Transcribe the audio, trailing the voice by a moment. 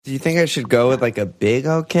Do you think I should go with like a big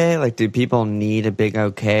okay? Like, do people need a big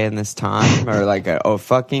okay in this time, or like a oh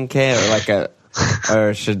fucking K, or like a,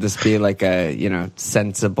 or should this be like a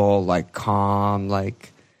sensible, like calm,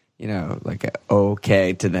 like like a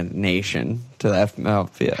okay to the nation, to the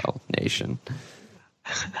FMLPL nation?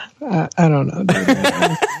 I don't know, dude.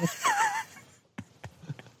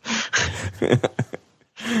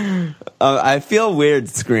 I feel weird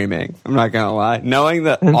screaming. I'm not gonna lie. Knowing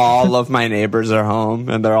that all of my neighbors are home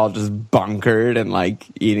and they're all just bunkered and like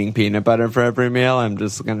eating peanut butter for every meal, I'm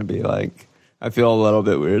just gonna be like, I feel a little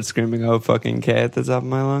bit weird screaming "oh fucking K" at the top of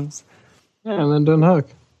my lungs. Yeah, and then don't hook.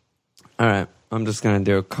 All right, I'm just gonna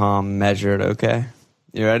do a calm, measured okay.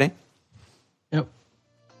 You ready? Yep.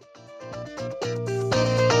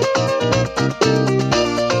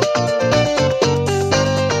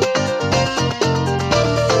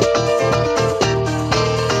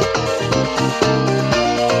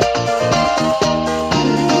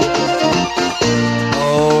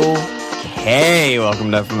 Hey,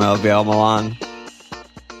 welcome to FMLPL Milan.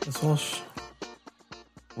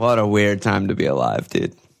 What a weird time to be alive,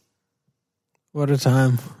 dude. What a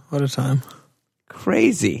time. What a time.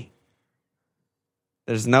 Crazy.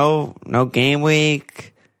 There's no game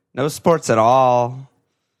week, no sports at all.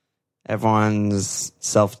 Everyone's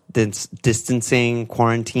self-distancing,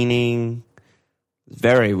 quarantining.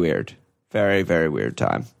 Very weird. Very, very weird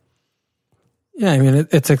time. Yeah, I mean,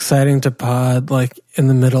 it's exciting to pod like in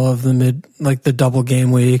the middle of the double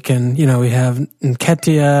game week. And, we have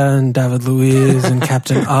Nketiah and David Luiz and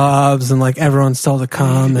Captain Obbs and like everyone's still to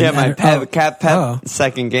come. Yeah, my Pep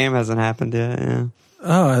second game hasn't happened yet. Yeah.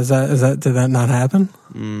 Oh, did that not happen?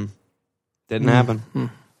 Didn't happen.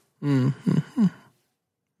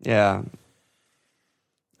 Yeah.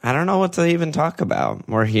 I don't know what to even talk about.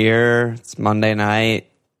 We're here. It's Monday night.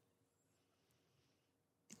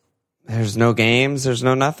 There's no games. There's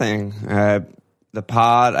no nothing. The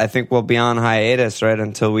pod, I think, will be on hiatus, right,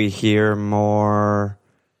 until we hear more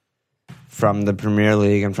from the Premier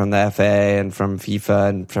League and from the FA and from FIFA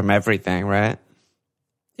and from everything, right?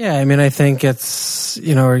 Yeah, I mean, I think it's,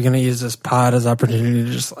 we're going to use this pod as opportunity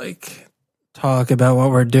to just like talk about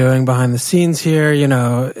what we're doing behind the scenes here.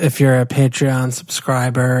 If you're a Patreon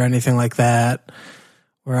subscriber or anything like that,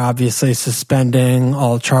 we're obviously suspending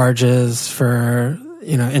all charges for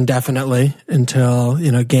indefinitely until,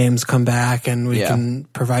 games come back and we can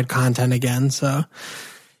provide content again. So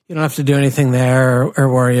you don't have to do anything there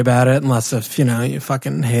or worry about it unless if, you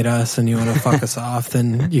fucking hate us and you want to fuck us off,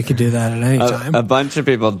 then you could do that at any time. A bunch of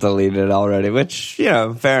people deleted it already, which,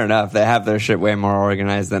 fair enough. They have their shit way more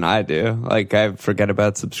organized than I do. Like, I forget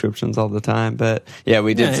about subscriptions all the time. But, yeah,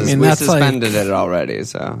 we did. We suspended it already,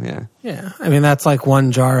 so, yeah. Yeah, I mean, that's like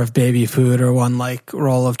one jar of baby food or one, like,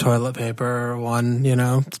 roll of toilet paper or one,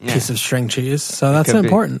 piece of string cheese. So that's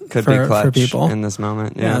important for people. In this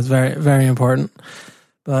moment, yeah. It's very, very important.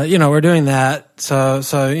 But, we're doing that. So,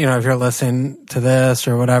 if you're listening to this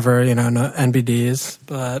or whatever, no NBDs.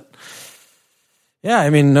 But, yeah,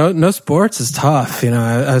 I mean, no sports is tough.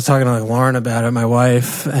 I was talking to like Lauren about it, my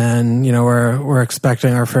wife, and, we're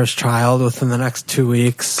expecting our first child within the next 2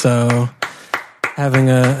 weeks. So having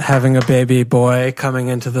a baby boy coming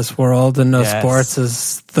into this world and no sports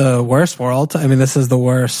is the worst world. I mean, this is the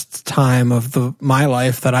worst time of my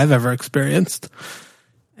life that I've ever experienced.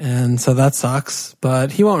 And so that sucks,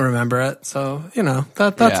 but he won't remember it. So,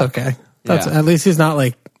 that's okay. At least he's not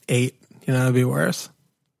like 8, it'd be worse.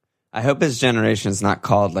 I hope his generation's not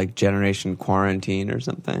called like Generation Quarantine or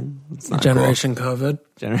something. It's not Generation cool. COVID.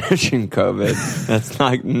 Generation COVID. That's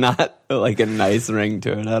not like a nice ring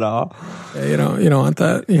to it at all. Yeah, you don't want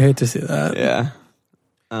that. You hate to see that. Yeah.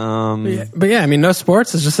 But yeah, I mean, no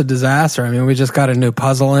sports is just a disaster. I mean, we just got a new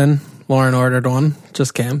puzzle in. Lauren ordered one,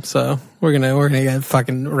 just came, so we're gonna get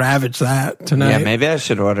fucking ravage that tonight. Yeah, maybe I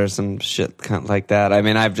should order some shit like that. I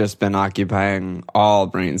mean, I've just been occupying all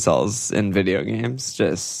brain cells in video games.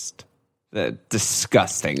 Just the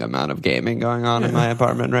disgusting amount of gaming going on in my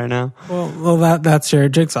apartment right now. Well, that's your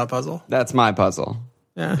jigsaw puzzle. That's my puzzle.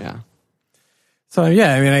 Yeah. So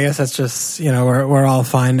yeah, I mean, I guess that's just we're all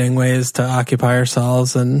finding ways to occupy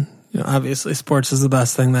ourselves, and obviously, sports is the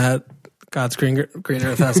best thing that God's green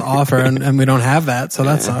earth has to offer, and we don't have that, so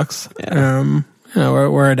that sucks. Yeah.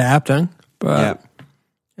 We're adapting, but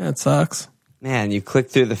it sucks. Man, you click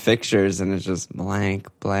through the fixtures and it's just blank,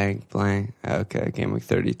 blank, blank. Okay, game week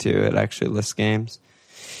 32, it actually lists games.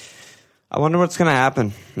 I wonder what's going to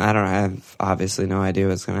happen. I don't know. I have obviously no idea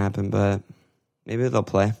what's going to happen, but maybe they'll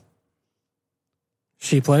play.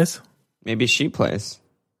 She plays? Maybe she plays.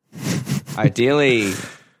 Ideally,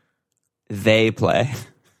 they play.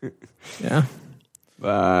 Yeah.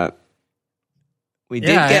 But We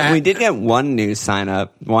did get one new sign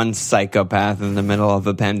up, one psychopath in the middle of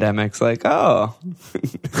a pandemic's like, oh,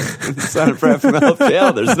 sign up for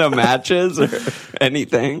FMLFPL. There's no matches or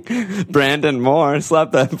anything. Brandon Moore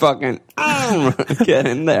slapped that fucking get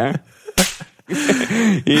in there.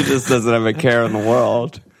 He just doesn't have a care in the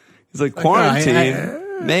world. He's like, quarantine.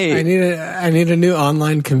 Mate, I need a new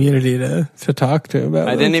online community to talk to about.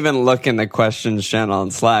 I didn't even look in the questions channel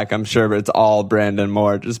on Slack. I'm sure it's all Brandon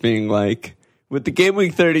Moore just being like, with the Game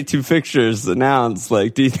Week 32 fixtures announced,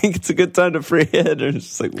 like, do you think it's a good time to free hit? Or it's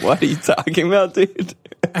just like, what are you talking about, dude?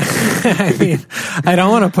 I mean, I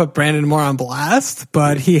don't want to put Brandon Moore on blast,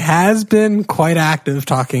 but he has been quite active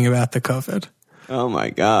talking about the COVID. Oh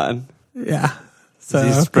my God. Yeah. So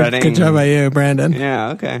he's spreading. Good job by you, Brandon.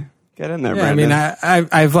 Yeah. Okay. Get in there, yeah, Brandon. I mean,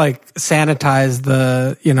 I've like sanitized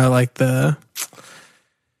the, like the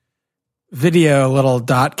video little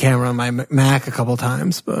dot camera on my Mac a couple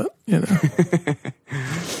times, but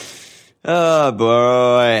Oh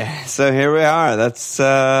boy. So here we are. Let's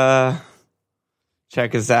check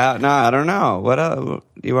us out. No, I don't know. What else?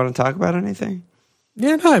 You want to talk about anything?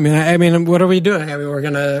 Yeah, no, I mean, what are we doing? I mean, we're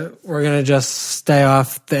gonna just stay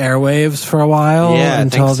off the airwaves for a while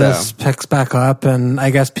until this picks back up, and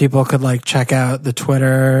I guess people could like check out the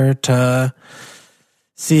Twitter to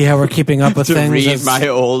see how we're keeping up with to things. Read my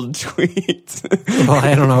old tweets. Well,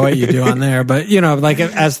 I don't know what you do on there, but like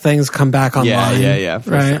as things come back online. Yeah,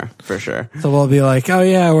 for sure. So we'll be like, oh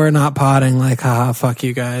yeah, we're not potting, like, haha, fuck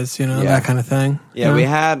you guys, that kind of thing. Yeah, we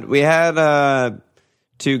had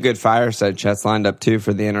 2 good fireside chats lined up too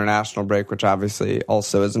for the international break, which obviously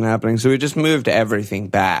also isn't happening. So we just moved everything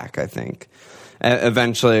back, I think.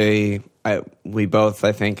 Eventually, we both,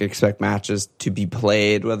 I think, expect matches to be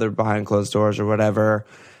played, whether behind closed doors or whatever.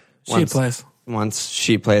 Once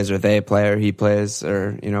she plays or they play or he plays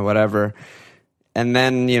or, whatever. And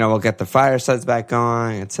then, we'll get the firesides back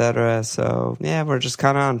going, etc. So, yeah, we're just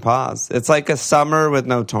kind of on pause. It's like a summer with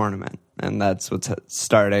no tournament. And that's what's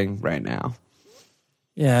starting right now.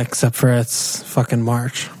 Yeah, except for it's fucking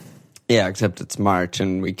March. Yeah, except it's March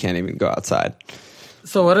and we can't even go outside.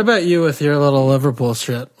 So what about you with your little Liverpool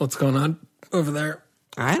shit? What's going on over there?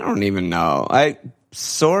 I don't even know. I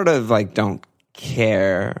sort of don't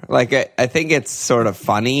care. I think it's sort of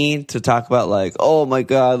funny to talk about oh my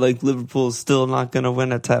God, Liverpool's still not going to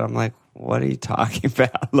win a title. I'm like, what are you talking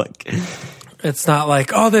about? It's not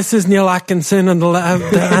like, oh, this is Neil Atkinson and the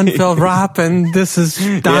Anfield rap, and this is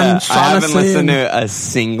Dan Shaughnessy. I haven't listened to a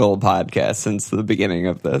single podcast since the beginning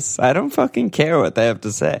of this. I don't fucking care what they have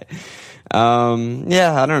to say.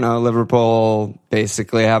 I don't know. Liverpool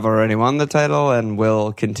basically have already won the title and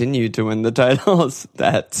will continue to win the titles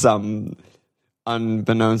at some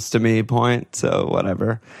unbeknownst to me point. So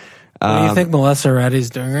whatever. What do you think Melissa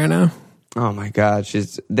Reddy's doing right now? Oh my God,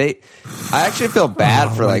 I actually feel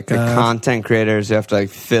bad for the content creators who have to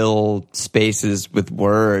fill spaces with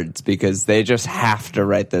words because they just have to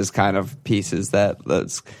write those kind of pieces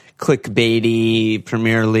that's clickbaity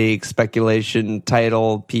Premier League speculation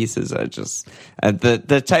title pieces. I just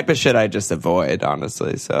the type of shit I just avoid,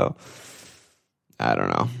 honestly. So I don't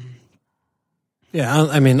know. Yeah,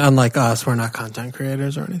 I mean, unlike us, we're not content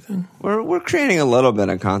creators or anything. We're creating a little bit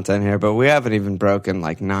of content here, but we haven't even broken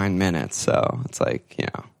 9 minutes. So it's 9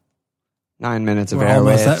 minutes of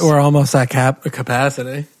airwaves. We're almost at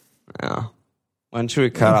capacity. Yeah. When should we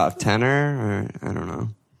cut off? 10 or I don't know.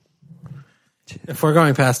 If we're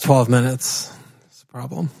going past 12 minutes, it's a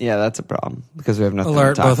problem. Yeah, that's a problem because we have nothing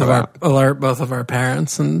to talk about. Alert both of our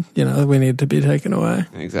parents, and we need to be taken away.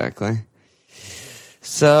 Exactly.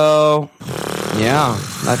 So, yeah,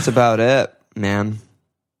 that's about it, man.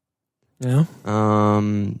 Yeah.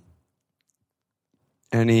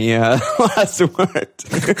 Any last word?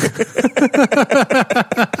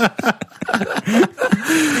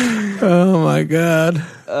 Oh my God.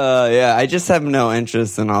 Yeah, I just have no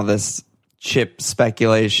interest in all this chip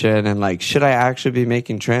speculation and should I actually be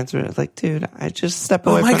making transfers? Dude, I just step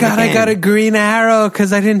away from the game. Oh my God, I got a green arrow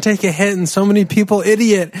because I didn't take a hit and so many people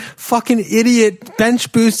fucking idiot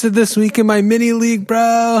bench boosted this week in my mini league,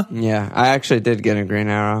 bro. Yeah, I actually did get a green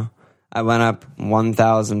arrow. I went up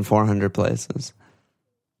 1,400 places.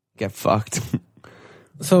 Get fucked.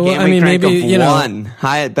 So I mean, maybe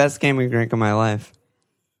best game week rank of my life.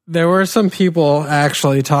 There were some people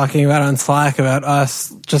actually talking about on Slack about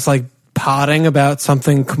us just potting about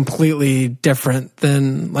something completely different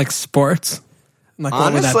than sports.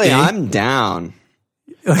 Honestly, I'm down.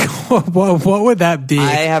 What would that be?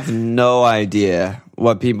 I have no idea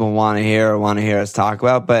what people want to hear or want to hear us talk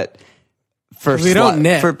about, but for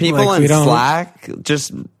people in Slack,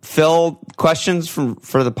 just fill questions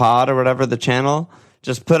for the pod or whatever the channel.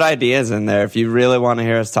 Just put ideas in there. If you really want to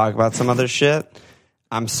hear us talk about some other shit,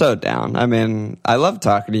 I'm so down. I mean, I love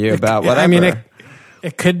talking to you about whatever. I mean,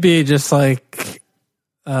 it could be just like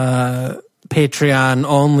Patreon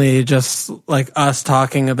only, just like us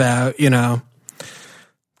talking about,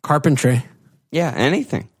 carpentry. Yeah,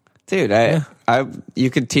 anything. Dude, you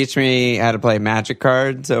could teach me how to play Magic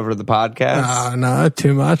cards over the podcast. No,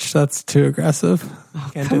 too much. That's too aggressive.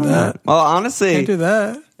 Can't do that. Well, honestly, can't do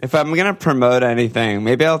that. If I'm gonna promote anything,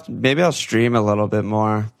 maybe I'll stream a little bit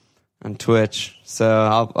more on Twitch. So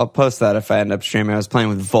I'll post that if I end up streaming. I was playing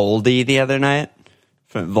with Voldy the other night.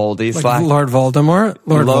 From Voldy Slack. Lord Voldemort?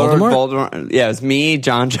 Lord Voldemort? Yeah, it was me,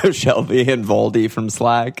 John Joe Shelby, and Voldy from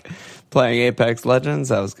Slack playing Apex Legends.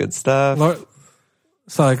 That was good stuff.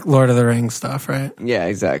 So like Lord of the Rings stuff, right? Yeah,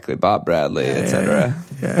 exactly. Bob Bradley, etc.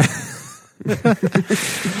 Yeah.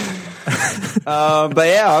 But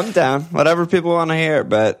yeah, I'm down. Whatever people want to hear.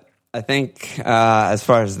 But I think as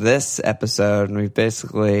far as this episode, we've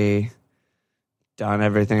basically done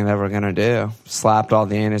everything that we're going to do. Slapped all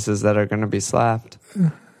the anuses that are going to be slapped.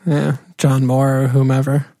 Yeah. John Moore or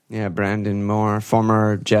whomever. Yeah, Brandon Moore,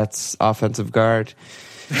 former Jets offensive guard.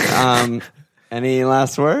 Any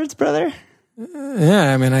last words, brother?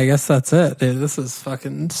 Yeah, I mean, I guess that's it. Dude, this is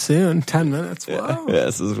fucking soon. 10 minutes. Wow. Yeah,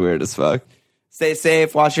 this is weird as fuck. Stay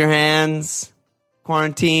safe. Wash your hands.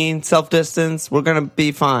 Quarantine. Self-distance. We're going to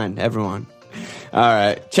be fine, everyone. All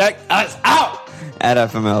right. Check us out at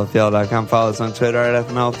FMLFPL.com. Follow us on Twitter at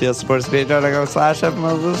FMLFPL. Support us at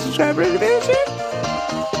patreon.com/FMLFPL. Subscribe to the